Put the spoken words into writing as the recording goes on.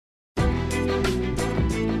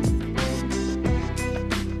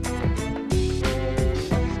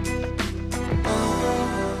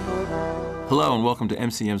Hello and welcome to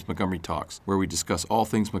MCM's Montgomery Talks, where we discuss all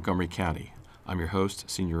things Montgomery County. I'm your host,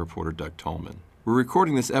 senior reporter Doug Tolman. We're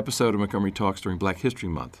recording this episode of Montgomery Talks during Black History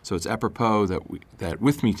Month, so it's apropos that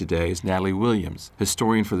with me today is Natalie Williams,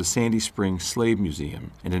 historian for the Sandy Spring Slave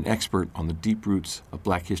Museum and an expert on the deep roots of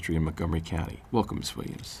Black history in Montgomery County. Welcome, Ms.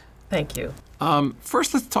 Williams. Thank you.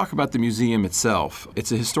 First, let's talk about the museum itself.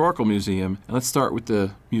 It's a historical museum, and let's start with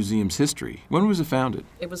the museum's history. When was it founded?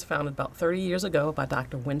 It was founded about 30 years ago by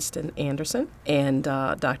Dr. Winston Anderson, and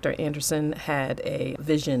Dr. Anderson had a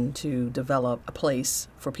vision to develop a place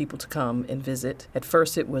for people to come and visit. At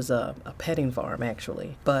first, it was a petting farm,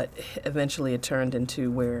 actually, but eventually it turned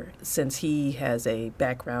into where, since he has a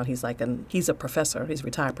background, he's a professor, he's a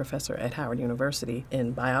retired professor at Howard University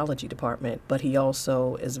in biology department, but he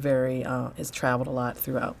also is has traveled a lot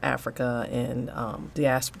throughout Africa and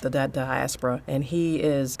the diaspora, and he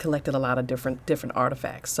has collected a lot of different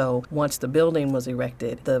artifacts. So once the building was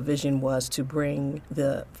erected, the vision was to bring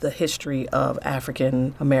the history of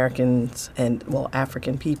African Americans and,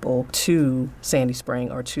 African people to Sandy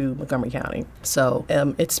Spring or to Montgomery County. So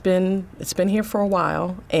it's been here for a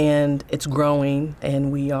while, and it's growing,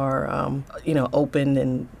 and we are open,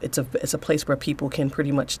 and it's a place where people can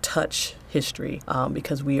pretty much touch history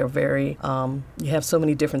because we are very you have so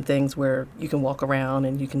many different things where you can walk around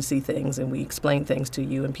and you can see things, and we explain things to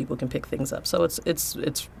you and people can pick things up. So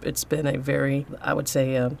it's been a very, I would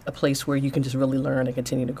say, a place where you can just really learn and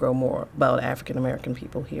continue to grow more about African American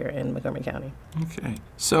people here in Montgomery County. Okay.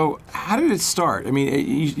 So how did it start? I mean,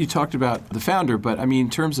 you talked about the founder, but I mean, in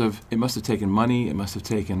terms of, it must have taken money, it must have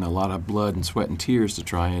taken a lot of blood and sweat and tears to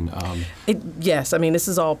try and... Yes. I mean, this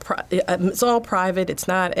is all it's all private. It's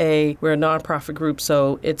not we're a nonprofit group,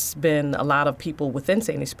 so it's been a lot of people within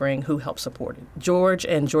Sandy Spring who helped support it. George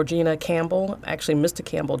and Georgina Campbell, actually Mr.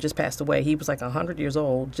 Campbell just passed away. He was like 100 years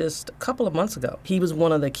old just a couple of months ago. He was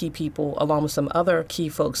one of the key people, along with some other key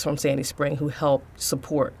folks from Sandy Spring, who helped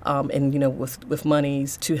support with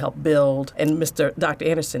monies to help build. And Dr.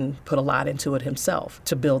 Anderson put a lot into it himself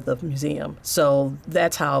to build the museum. So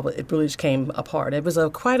that's how it really just came apart. It was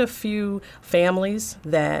quite a few families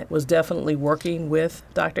that was definitely working with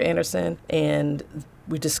Dr. Anderson, and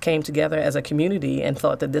we just came together as a community and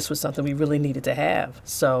thought that this was something we really needed to have.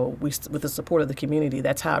 So with the support of the community,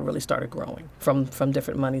 that's how it really started growing from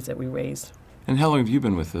different monies that we raised. And how long have you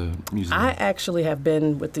been with the museum? I actually have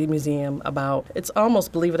been with the museum it's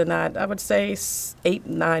almost, believe it or not, I would say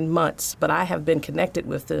 8-9 months, but I have been connected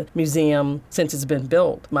with the museum since it's been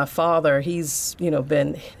built. My father, he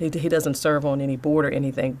doesn't serve on any board or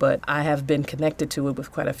anything, but I have been connected to it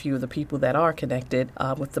with quite a few of the people that are connected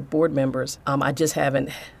with the board members. I just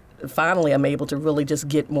haven't. Finally, I'm able to really just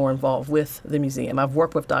get more involved with the museum. I've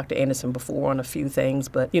worked with Dr. Anderson before on a few things,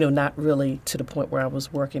 but, not really to the point where I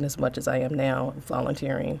was working as much as I am now,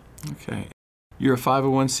 volunteering. Okay. You're a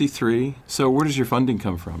 501c3, so where does your funding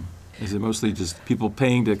come from? Is it mostly just people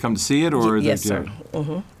paying to come to see it, or? Yes, sir.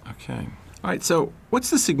 Mm-hmm. Okay. All right, so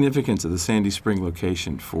what's the significance of the Sandy Spring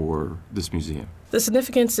location for this museum? The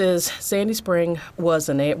significance is Sandy Spring was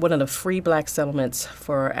one of the free black settlements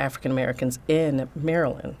for African Americans in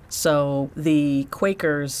Maryland. So the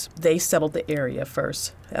Quakers, they settled the area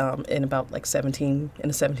first in about in the 1700s,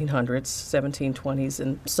 1720s.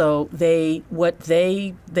 And so they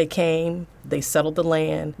came, they settled the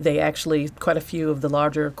land. They actually, quite a few of the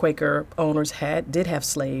larger Quaker owners did have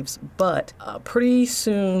slaves, but pretty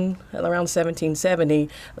soon, around 1770,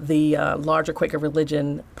 the larger Quaker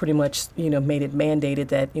religion pretty much, made it mandated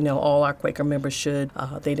that, all our Quaker members should,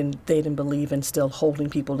 they didn't believe in still holding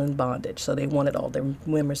people in bondage. So they wanted all their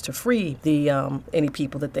members to free any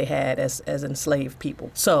people that they had as enslaved people.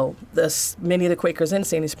 So many of the Quakers in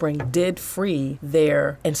Sandy Spring did free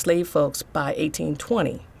their enslaved folks by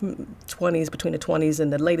 1820. Between the 20s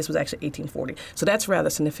and the latest was actually 1840. So that's rather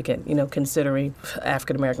significant, considering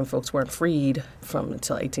African American folks weren't freed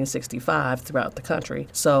until 1865 throughout the country.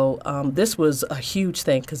 So this was a huge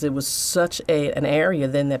thing because it was such an area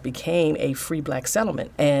then that became a free black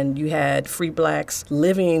settlement. And you had free blacks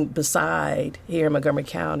living beside, here in Montgomery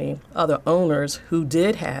County, other owners who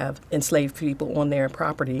did have enslaved people on their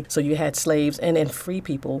property. So you had slaves and free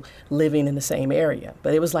people living in the same area.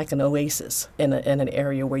 But it was like an oasis in an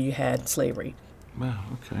area where you had slavery. Wow,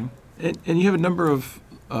 okay. And you have a number of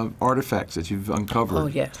artifacts that you've uncovered. Oh,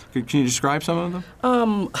 yes. Can you describe some of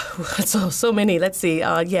them? So many. Let's see.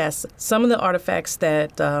 Yes, some of the artifacts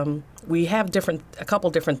that we have a couple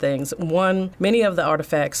different things. One, many of the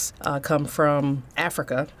artifacts come from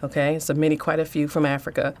Africa, okay? So quite a few from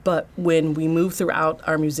Africa. But when we move throughout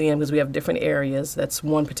our museum, because we have different areas, that's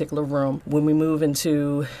one particular room. When we move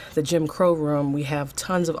into the Jim Crow room, we have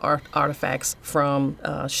tons of artifacts from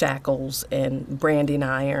shackles and branding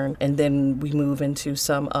iron. And then we move into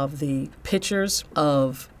some of the pictures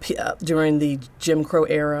of during the Jim Crow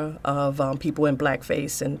era of people in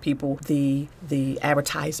blackface and people, the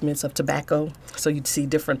advertisements of tobacco. So you'd see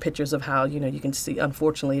different pictures of how, you can see,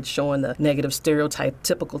 unfortunately, it's showing the negative stereotype,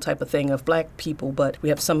 typical type of thing of black people, but we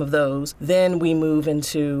have some of those. Then we move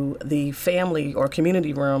into the family or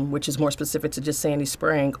community room, which is more specific to just Sandy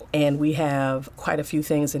Spring, and we have quite a few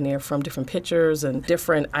things in there from different pictures and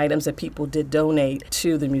different items that people did donate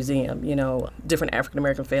to the museum. Different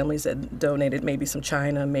African-American families that donated maybe some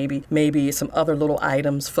china, maybe some other little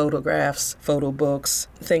items, photographs, photo books,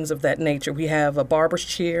 things of that nature. We have a barber's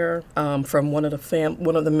chair from one of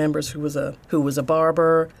the members who was a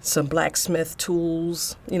barber, some blacksmith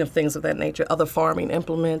tools, things of that nature, other farming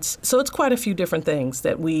implements. So it's quite a few different things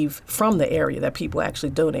that from the area that people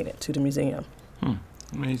actually donated to the museum.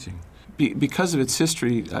 Amazing. Because of its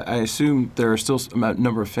history, I assume there are still a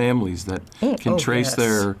number of families that can trace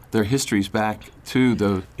their histories back to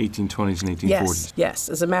the 1820s and 1840s. Yes.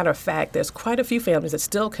 As a matter of fact, there's quite a few families that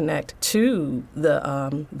still connect to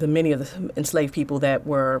the many of the enslaved people that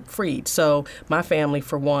were freed. So my family,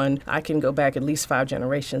 for one, I can go back at least 5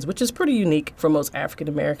 generations, which is pretty unique for most African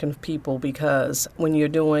American people, because when you're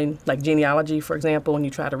doing like genealogy, for example, and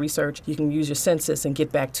you try to research, you can use your census and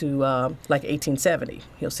get back to like 1870.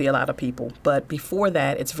 You'll see a lot of people. But before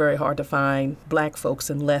that, it's very hard to find black folks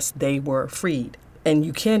unless they were freed. And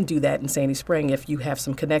you can do that in Sandy Spring if you have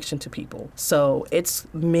some connection to people. So it's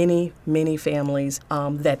many, many families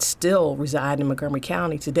that still reside in Montgomery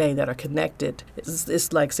County today that are connected.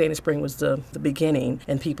 It's like Sandy Spring was the beginning,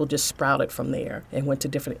 and people just sprouted from there and went to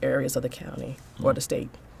different areas of the county or the state.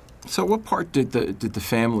 So what part did the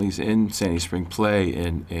families in Sandy Spring play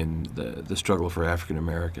in the struggle for African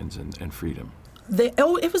Americans and freedom?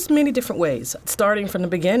 It was many different ways, starting from the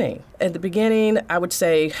beginning. At the beginning, I would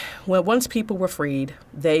say, once people were freed,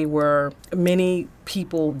 many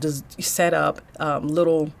people just set up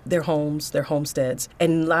their homes, their homesteads,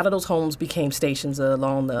 and a lot of those homes became stations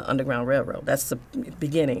along the Underground Railroad. That's the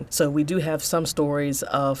beginning. So we do have some stories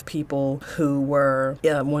of people who were,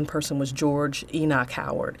 one person was George Enoch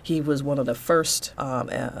Howard. He was one of the first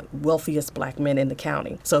wealthiest black men in the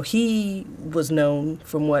county. So he was known,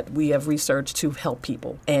 from what we have researched, to help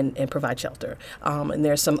people and provide shelter. And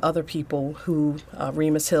there's some other people who,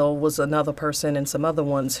 Remus Hill was another person, and some other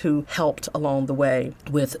ones who helped along the way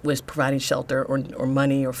with providing shelter or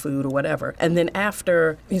money or food or whatever. And then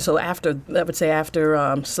after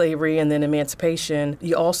slavery and then emancipation,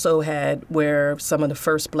 you also had where some of the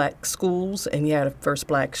first black schools, and you had a first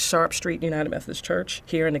black Sharp Street United Methodist Church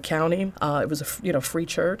here in the county. It was a free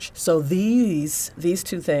church. So these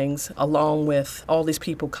two things, along with all these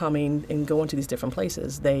people coming and going to these different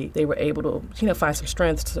places, they were able to find some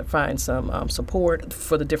strength, to find some support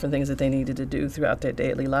for the different things that they needed to do throughout their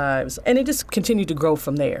daily lives. And it just continued to grow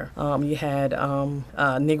from there. You had a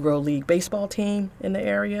Negro League baseball team in the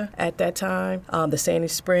area at that time. The Sandy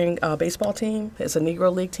Spring baseball team is a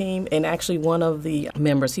Negro League team, and actually one of the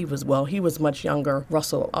members, he was much younger,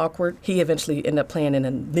 Russell Awkward. He eventually ended up playing in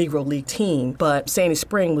a Negro League team, but Sandy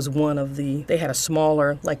Spring was they had a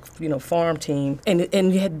smaller, farm team,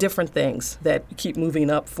 and you had different things that keep moving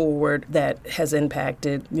up forward that has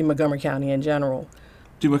impacted Montgomery County in general.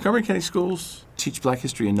 Do Montgomery County schools teach Black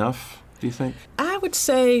history enough, do you think? I would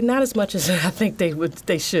say not as much as I think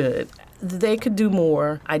they should. They could do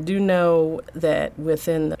more. I do know that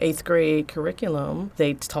within the 8th grade curriculum,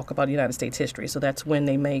 they talk about United States history. So that's when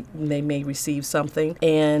they may receive something.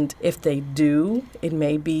 And if they do, it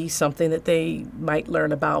may be something that they might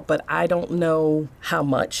learn about, but I don't know how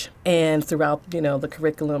much. And throughout, the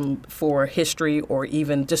curriculum for history or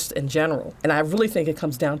even just in general. And I really think it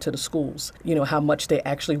comes down to the schools, how much they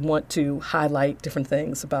actually want to highlight different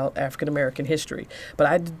things about African American history. But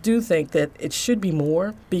I do think that it should be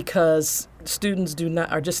more, because students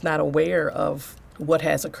are just not aware of what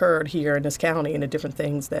has occurred here in this county and the different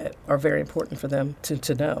things that are very important for them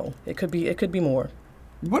to know. It could be more.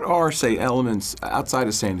 What are, say, elements outside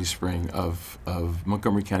of Sandy Spring of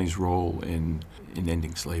Montgomery County's role in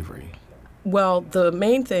ending slavery? Well, the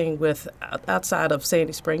main thing with outside of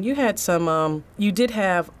Sandy Spring, you had you did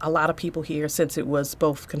have a lot of people here since it was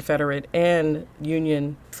both Confederate and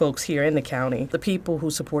Union folks here in the county. The people who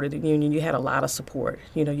supported the Union, you had a lot of support.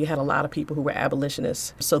 You had a lot of people who were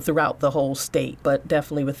abolitionists. So throughout the whole state, but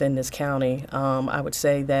definitely within this county, I would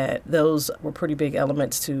say that those were pretty big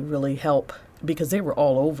elements to really help, because they were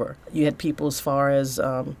all over. You had people as far as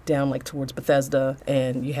down like towards Bethesda,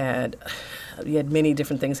 and you had many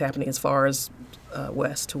different things happening as far as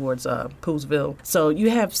west towards Poolesville. So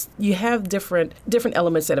you have different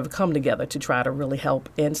elements that have come together to try to really help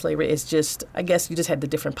end slavery. It's just, I guess you just had the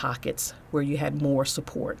different pockets where you had more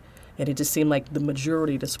support. And it just seemed like the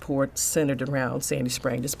majority of the support centered around Sandy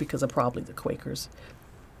Spring, just because of probably the Quakers.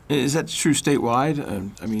 Is that true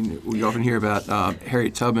statewide? We often hear about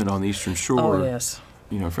Harriet Tubman on the Eastern Shore. Oh, yes.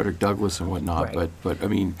 Frederick Douglass and whatnot. Right. But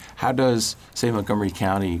how does, say, Montgomery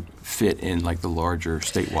County fit in like the larger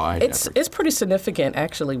statewide effort? It's pretty significant,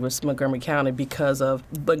 actually, with Montgomery County because of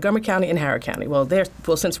Montgomery County and Howard County. Well,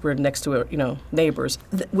 since we're next to neighbors,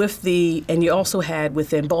 and you also had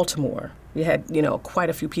within Baltimore. You had, quite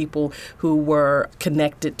a few people who were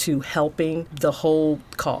connected to helping the whole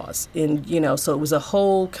cause. And, so it was a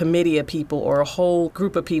whole committee of people or a whole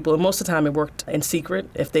group of people. And most of the time it worked in secret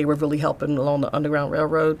if they were really helping along the Underground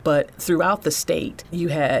Railroad. But throughout the state, you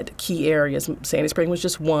had key areas. Sandy Spring was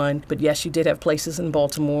just one. But yes, you did have places in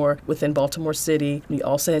Baltimore, within Baltimore City. You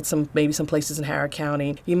also had maybe some places in Howard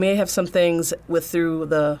County. You may have some things through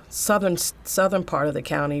the southern part of the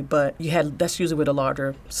county, but that's usually where the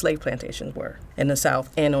larger slave plantations were, in the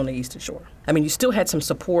South and on the Eastern Shore. You still had some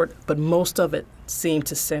support, but most of it seemed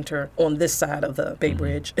to center on this side of the Bay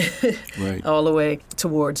Bridge, right, all the way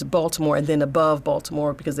towards Baltimore, and then above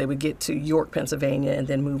Baltimore, because they would get to York, Pennsylvania, and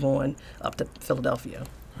then move on up to Philadelphia.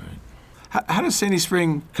 Right. How does Sandy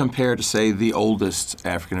Spring compare to, say, the oldest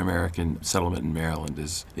African-American settlement in Maryland?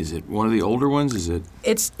 Is it one of the older ones? Is it?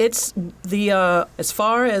 It's the as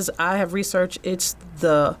far as I have researched, it's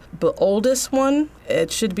the oldest one. It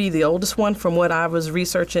should be the oldest one from what I was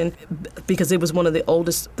researching, because it was one of the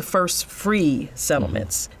first free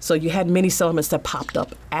settlements. Mm-hmm. So you had many settlements that popped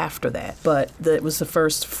up after that, but it was the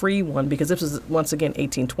first free one because this was, once again,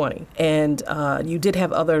 1820. And you did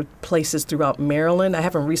have other places throughout Maryland. I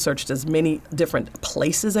haven't researched as many different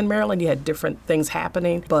places in Maryland. You had different things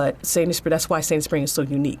happening, but Sandy Spring, that's why Sandy Spring is so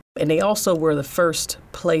unique. And they also were the first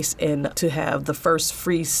place to have the first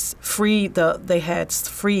they had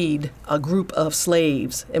freed a group of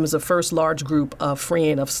slaves. It was the first large group of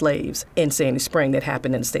freeing of slaves in Sandy Spring that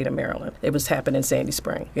happened in the state of Maryland. It was happened in Sandy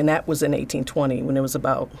Spring. And that was in 1820, when there was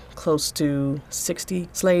about close to 60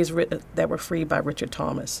 slaves that were freed by Richard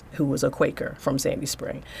Thomas, who was a Quaker from Sandy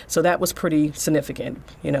Spring. So that was pretty significant,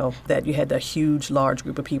 that you had that huge, large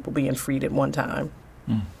group of people being freed at one time.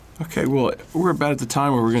 Mm. Okay, well, we're about at the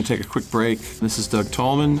time where we're going to take a quick break. This is Doug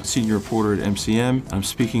Tallman, senior reporter at MCM. I'm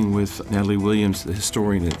speaking with Natalie Williams, the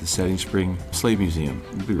historian at the Sandy Spring Slave Museum.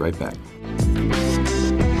 We'll be right back.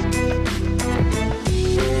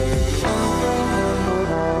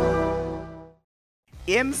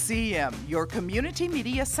 MCM, your community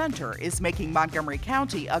media center, is making Montgomery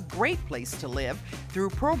County a great place to live through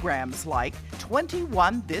programs like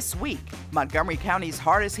 21 This Week. Montgomery County's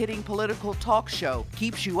hardest-hitting political talk show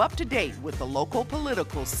keeps you up to date with the local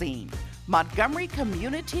political scene. Montgomery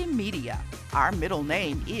Community Media. Our middle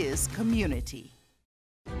name is Community.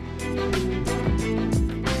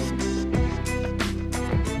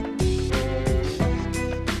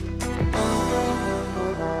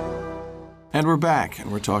 And we're back,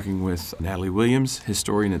 and we're talking with Natalie Williams,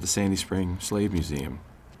 historian at the Sandy Spring Slave Museum.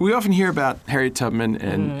 We often hear about Harriet Tubman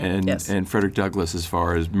and Frederick Douglass as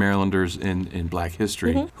far as Marylanders in Black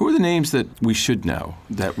history. Mm-hmm. Who are the names that we should know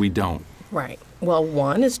that we don't? Right. Well,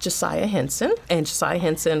 one is Josiah Henson, and Josiah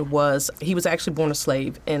Henson was actually born a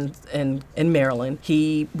slave in Maryland.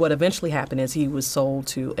 What eventually happened is he was sold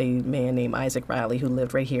to a man named Isaac Riley who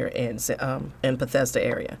lived right here in Bethesda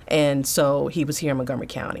area. And so he was here in Montgomery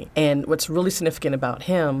County. And what's really significant about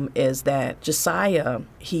him is that Josiah,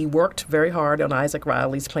 he worked very hard on Isaac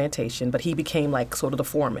Riley's plantation, but he became like sort of the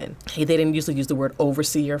foreman. They didn't usually use the word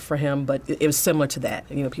overseer for him, but it was similar to that.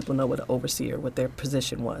 People know what an overseer, what their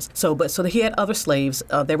position was. So he had other slaves.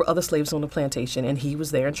 There were other slaves on the plantation, and he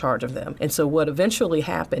was there in charge of them. And so what eventually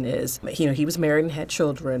happened is, he was married and had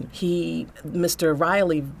children. Mr.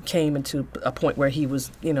 Riley came into a point where he was,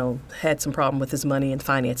 had some problem with his money and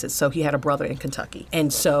finances. So he had a brother in Kentucky.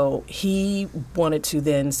 And so he wanted to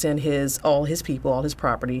then send all his people, all his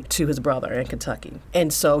property to his brother in Kentucky.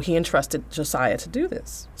 And so he entrusted Josiah to do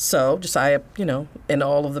this. So Josiah, and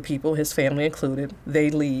all of the people, his family included, they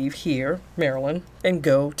leave here, Maryland, and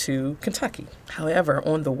go to Kentucky. However,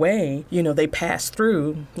 on the way, they passed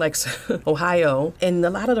through like Ohio, and a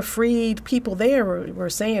lot of the freed people there were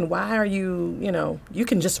saying, why are you, you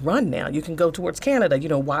can just run now. You can go towards Canada.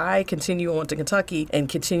 Why continue on to Kentucky and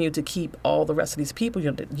continue to keep all the rest of these people?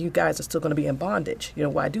 You guys are still going to be in bondage.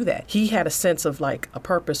 Why do that? He had a sense of like a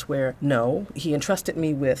purpose where, no, he entrusted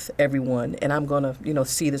me with everyone, and I'm going to,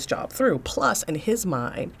 see this job through. Plus, in his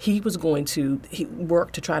mind, he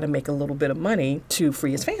worked to try to make a little bit of money to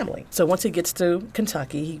free his family. So once he gets to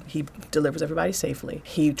Kentucky, he delivers everybody safely.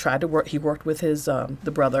 He worked with his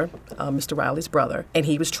the brother, Mr. Riley's brother, and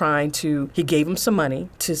he gave him some money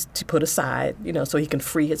to put aside, so he can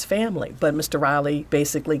free his family. But Mr. Riley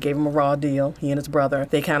basically gave him a raw deal. He and his brother,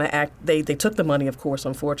 they took the money, of course,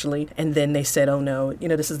 unfortunately, and then they said, oh no,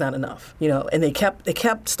 this is not enough, and they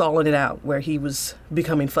kept stalling it out, where he was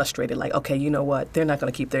becoming frustrated, like, okay, you know what, they're not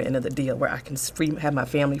going to keep their end of the deal where I can have my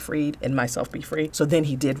family freed and myself be free. So then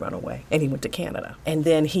he did run away, and he went to Canada. And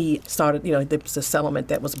then he started, there was a settlement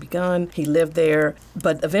that was begun. He lived there,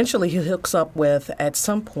 but eventually he hooks up at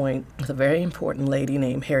some point, with a very important lady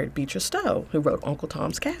named Harriet Beecher Stowe, who wrote Uncle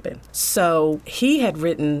Tom's Cabin. So he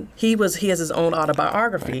has his own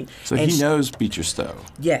autobiography. Right. So he knows Beecher Stowe.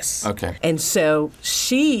 Yes. Okay. And so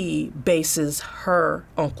she bases her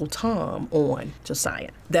Uncle Tom on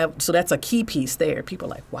Josiah. So that's a key piece there. People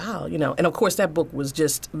are like, wow, And of course, that book was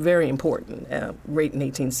just very important, right in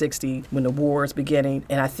 1860 when the war is beginning.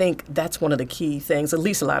 And I think that's one of the key things, at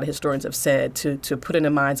least a lot of historians have said, to put in the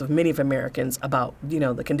minds of many of Americans about,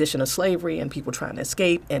 the condition of slavery and people trying to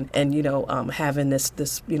escape and having this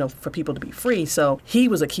for people to be free. So he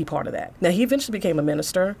was a key part of that. Now, he eventually became a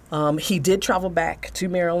minister. He did travel back to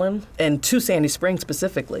Maryland and to Sandy Springs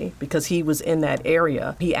specifically because he was in that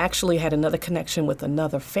area. He actually had another connection with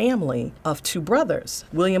another family of two brothers,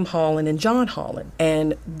 William Holland and John Holland.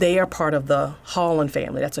 And they are part of the Holland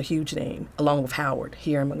family. That's a huge name, along with Howard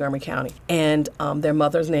here in Montgomery County. And their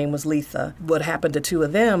mother's name was Letha. What happened to two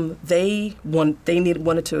of them, they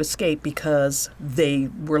wanted to escape because they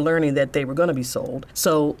were learning that they were going to be sold.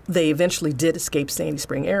 So they eventually did escape Sandy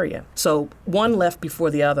Spring area. So one left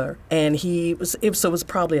before the other, and it was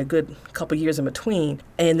probably a good couple years in between,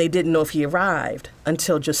 and they didn't know if he arrived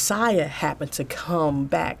until Josiah happened to come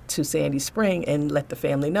back to Sandy Spring and let the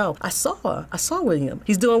family know. I saw William.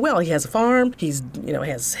 He's doing well. He has a farm. He's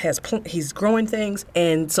he's growing things,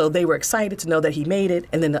 and so they were excited to know that he made it.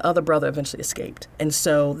 And then the other brother eventually escaped, and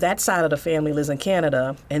so that side of the family lives in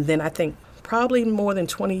Canada. And then I think probably more than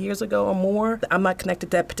 20 years ago or more. I'm not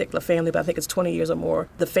connected to that particular family, but I think it's 20 years or more.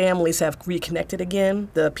 The families have reconnected again,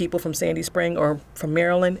 the people from Sandy Spring or from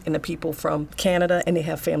Maryland and the people from Canada, and they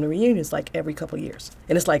have family reunions like every couple of years.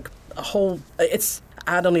 And it's like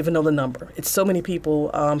I don't even know the number. It's so many people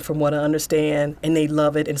from what I understand, and they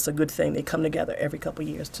love it, and it's a good thing. They come together every couple of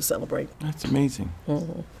years to celebrate. That's amazing.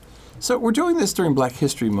 Mm-hmm. So we're doing this during Black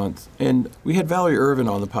History Month, and we had Valerie Irvin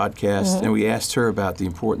on the podcast, and we asked her about the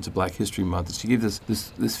importance of Black History Month, and she gave us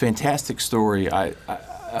this fantastic story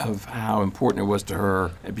of how important it was to her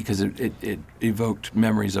because it evoked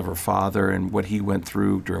memories of her father and what he went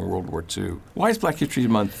through during World War II. Why is Black History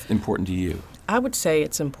Month important to you? I would say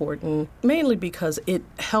it's important mainly because it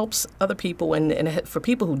helps other people and for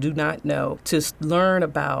people who do not know to learn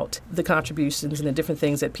about the contributions and the different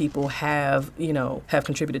things that people have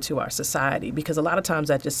contributed to our society, because a lot of times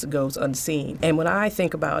that just goes unseen. And when I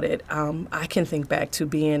think about it, I can think back to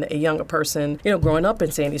being a younger person, growing up in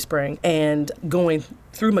Sandy Spring and going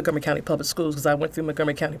through Montgomery County Public Schools, because I went through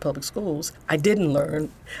Montgomery County Public Schools. I didn't learn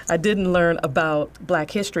about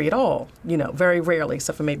Black history at all, very rarely,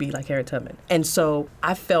 except for maybe like Harriet Tubman. And so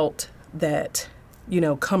I felt that,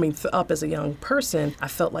 coming up as a young person, I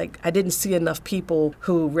felt like I didn't see enough people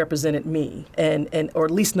who represented me and or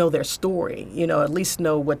at least know their story, at least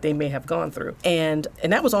know what they may have gone through. And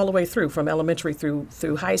that was all the way through, from elementary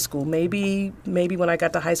through high school. Maybe when I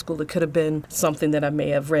got to high school, it could have been something that I may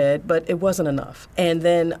have read, but it wasn't enough. And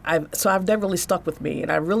then I've that really stuck with me. And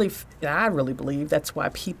I really believe that's why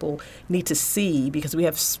people need to see, because we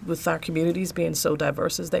have, with our communities being so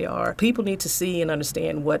diverse as they are, people need to see and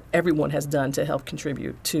understand what everyone has done to help contribute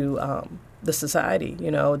to the society.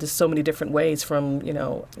 There's so many different ways, from,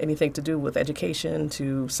 anything to do with education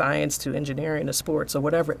to science to engineering to sports or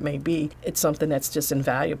whatever it may be. It's something that's just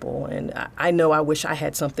invaluable. And I know I wish I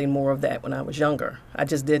had something more of that when I was younger. I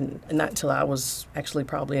just didn't. And not until I was actually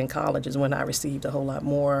probably in college is when I received a whole lot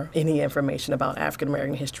more, any information about African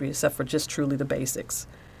American history, except for just truly the basics.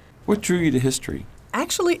 What drew you to history?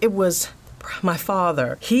 Actually, it was my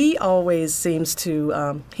father. He always seems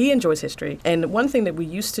to, he enjoys history. And one thing that we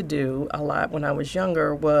used to do a lot when I was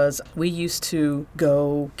younger was we used to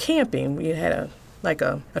go camping. We had like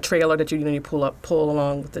a trailer that you pull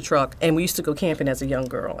along with the truck. And we used to go camping as a young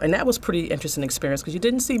girl. And that was pretty interesting experience because you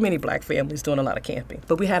didn't see many black families doing a lot of camping.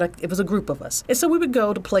 But it was a group of us. And so we would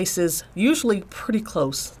go to places usually pretty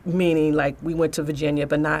close, meaning like we went to Virginia,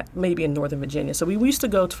 but not maybe in Northern Virginia. So we used to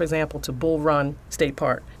go, for example, to Bull Run State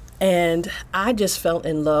Park. And I just fell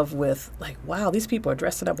in love with, like, wow, these people are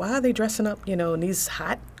dressing up. Why are they dressing up, in these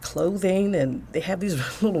hot clothing? And they have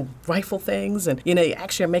these little rifle things. And, they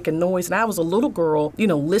actually are making noise. And I was a little girl,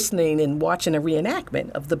 listening and watching a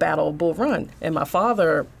reenactment of the Battle of Bull Run. And my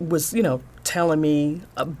father was, telling me,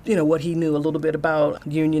 what he knew a little bit about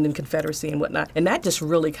Union and Confederacy and whatnot. And that just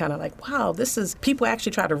really kind of like, wow, people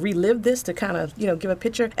actually try to relive this to kind of, give a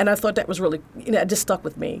picture. And I thought that was really, it just stuck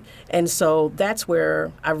with me. And so that's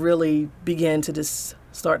where I really began to just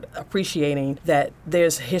start appreciating that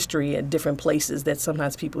there's history at different places that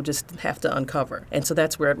sometimes people just have to uncover. And so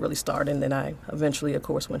that's where it really started. And then I eventually, of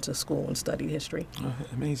course, went to school and studied history. Oh,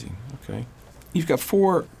 amazing. Okay. You've got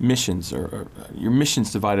 4 missions, or your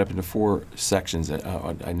missions divided up into 4 sections that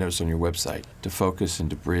I noticed on your website: to focus and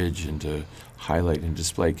to bridge and to highlight and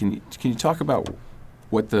display. Can you talk about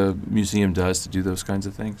what the museum does to do those kinds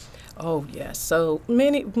of things? Oh, yes. So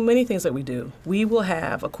many things that we do. We will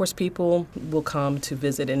have, of course, people will come to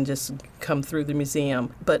visit and just come through the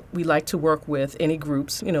museum, but we like to work with any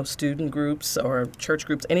groups, student groups or church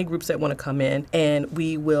groups, any groups that want to come in, and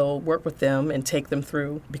we will work with them and take them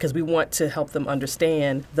through because we want to help them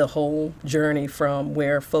understand the whole journey from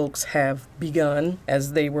where folks have begun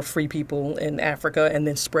as they were free people in Africa and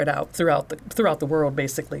then spread out throughout the world,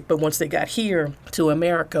 basically. But once they got here to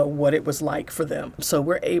America, what it was like for them. So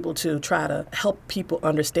we're able to try to help people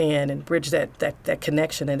understand and bridge that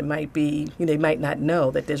connection. And it might be, they might not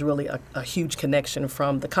know that there's really a huge connection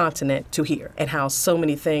from the continent to here, and how so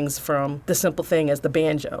many things, from the simple thing as the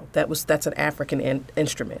banjo, that's an African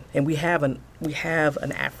instrument. And we have an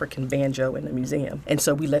African banjo in the museum. And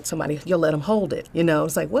so we let you'll let them hold it.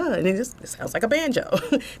 It's like, what? And it sounds like a banjo.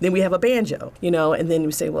 Then we have a banjo, and then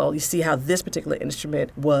we say, well, you see how this particular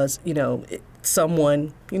instrument was,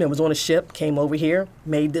 someone, was on a ship, came over here,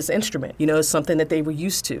 made this instrument. It's something that they were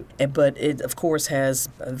used to. But it, of course, has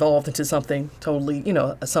evolved into something totally,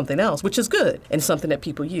 something else, which is good, and something that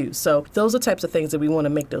people use. So those are types of things that we want to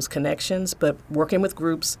make those connections. But working with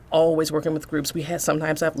groups, always working with groups. We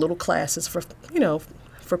sometimes have little classes for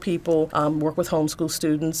people, work with homeschool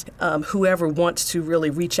students, whoever wants to really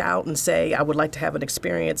reach out and say, I would like to have an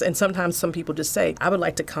experience. And sometimes some people just say, I would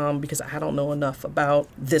like to come because I don't know enough about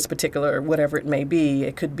this particular, whatever it may be.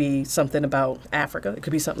 It could be something about Africa. It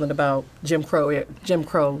could be something about Jim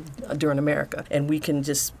Crow during America. And we can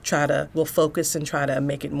just we'll focus and try to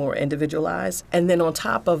make it more individualized. And then on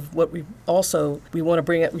top of what we want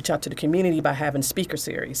to reach out to the community by having speaker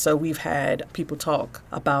series. So we've had people talk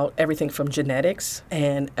about everything from genetics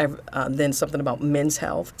and then something about men's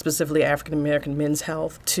health, specifically African-American men's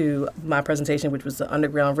health, to my presentation, which was the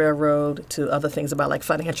Underground Railroad, to other things about like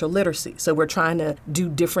financial literacy. So we're trying to do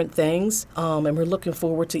different things, and we're looking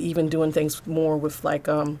forward to even doing things more with like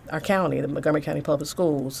our county, the Montgomery County Public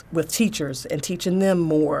Schools, with teachers and teaching them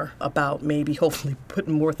more about maybe hopefully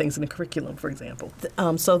putting more things in the curriculum, for example.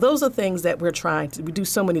 So those are things that we do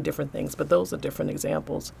so many different things, but those are different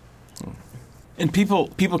examples. And people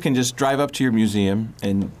can just drive up to your museum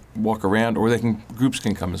and walk around, or groups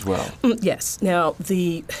can come as well. Yes. Now,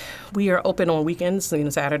 we are open on weekends,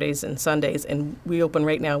 Saturdays and Sundays, and we open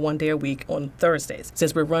right now 1 day a week on Thursdays,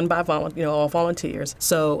 since we're run by all volunteers.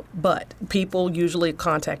 So, but people usually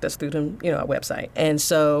contact us through our website. And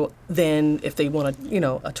so then if they want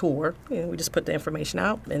a tour, we just put the information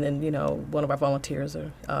out, and then, one of our volunteers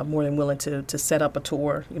are more than willing to set up a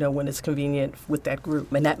tour, when it's convenient with that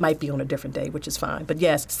group. And that might be on a different day, which is fine. But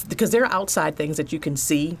yes, because there are outside things that you can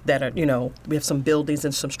see that are, we have some buildings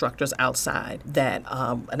and some structures outside that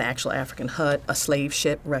an actual African hut, a slave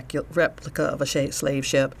ship, replica of a slave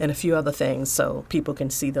ship, and a few other things, so people can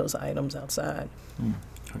see those items outside.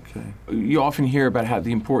 Okay. You often hear about how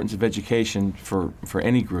the importance of education for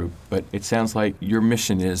any group, but it sounds like your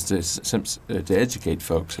mission is to educate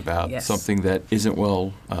folks about something that isn't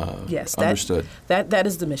well understood. That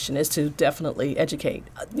is the mission, is to definitely educate,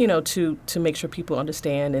 to make sure people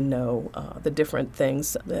understand and know the different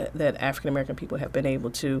things that African American people have been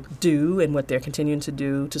able to do and what they're continuing to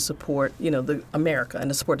do to support, the America and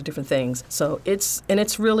to support the different things. So it's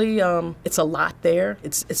really, it's a lot there.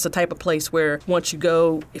 It's the type of place where once you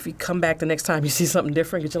go, if you come back the next time you see something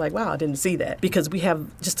different, you're like, wow, I didn't see that. Because we have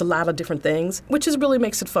just a lot of different things, which really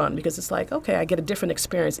makes it fun, because it's like, okay, I get a different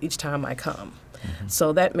experience each time I come. Mm-hmm.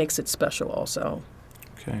 So that makes it special also.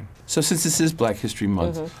 Okay. So since this is Black History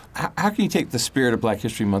Month, how can you take the spirit of Black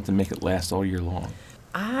History Month and make it last all year long?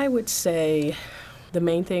 I would say the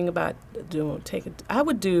main thing about I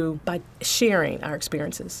would do by sharing our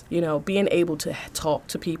experiences, being able to talk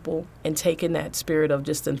to people and taking that spirit of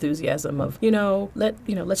just enthusiasm of,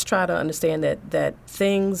 let's try to understand that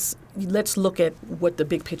things, let's look at what the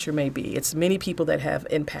big picture may be. It's many people that have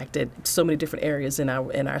impacted so many different areas in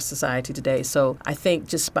our society today. So I think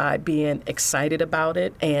just by being excited about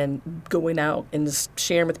it and going out and just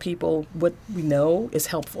sharing with people what we know is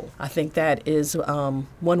helpful. I think that is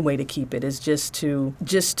one way to keep it, is just to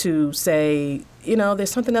say,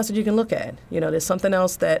 there's something else that you can look at. There's something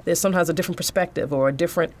else there's sometimes a different perspective or a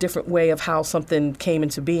different way of how something came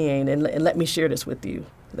into being, and let me share this with you.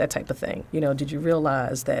 That type of thing. Did you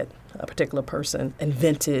realize that a particular person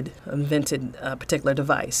invented a particular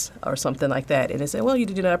device or something like that? And they say, well, you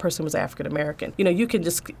did know that person was African American. You can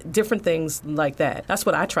just different things like that. That's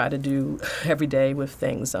what I try to do every day with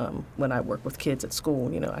things when I work with kids at school.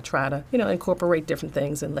 I try to incorporate different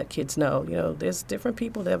things and let kids know there's different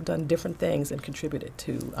people that have done different things and contributed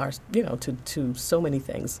to our to so many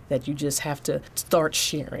things that you just have to start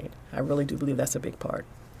sharing. I really do believe that's a big part.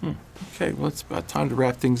 Okay, well, it's about time to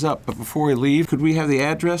wrap things up. But before we leave, could we have the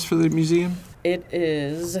address for the museum? It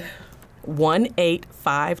is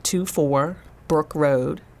 18524 Brook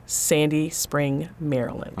Road, Sandy Spring,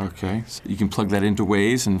 Maryland. Okay, so you can plug that into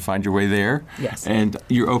Waze and find your way there. Yes. And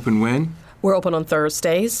you're open when? We're open on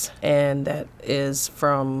Thursdays, and that is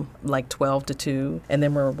from like 12 to 2, and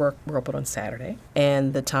then we're open on Saturday.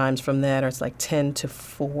 And the times from that are like 10 to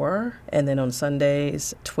 4, and then on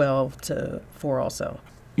Sundays, 12 to 4 also.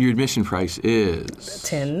 Your admission price is?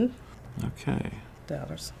 $10. Okay.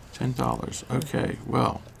 $10. Okay.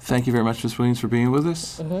 Well, thank you very much, Ms. Williams, for being with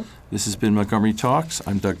us. This has been Montgomery Talks.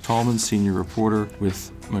 I'm Doug Tallman, senior reporter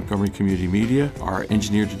with Montgomery Community Media. Our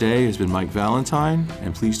engineer today has been Mike Valentine,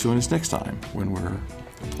 and please join us next time when we're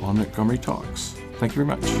on Montgomery Talks. Thank you very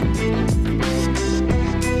much.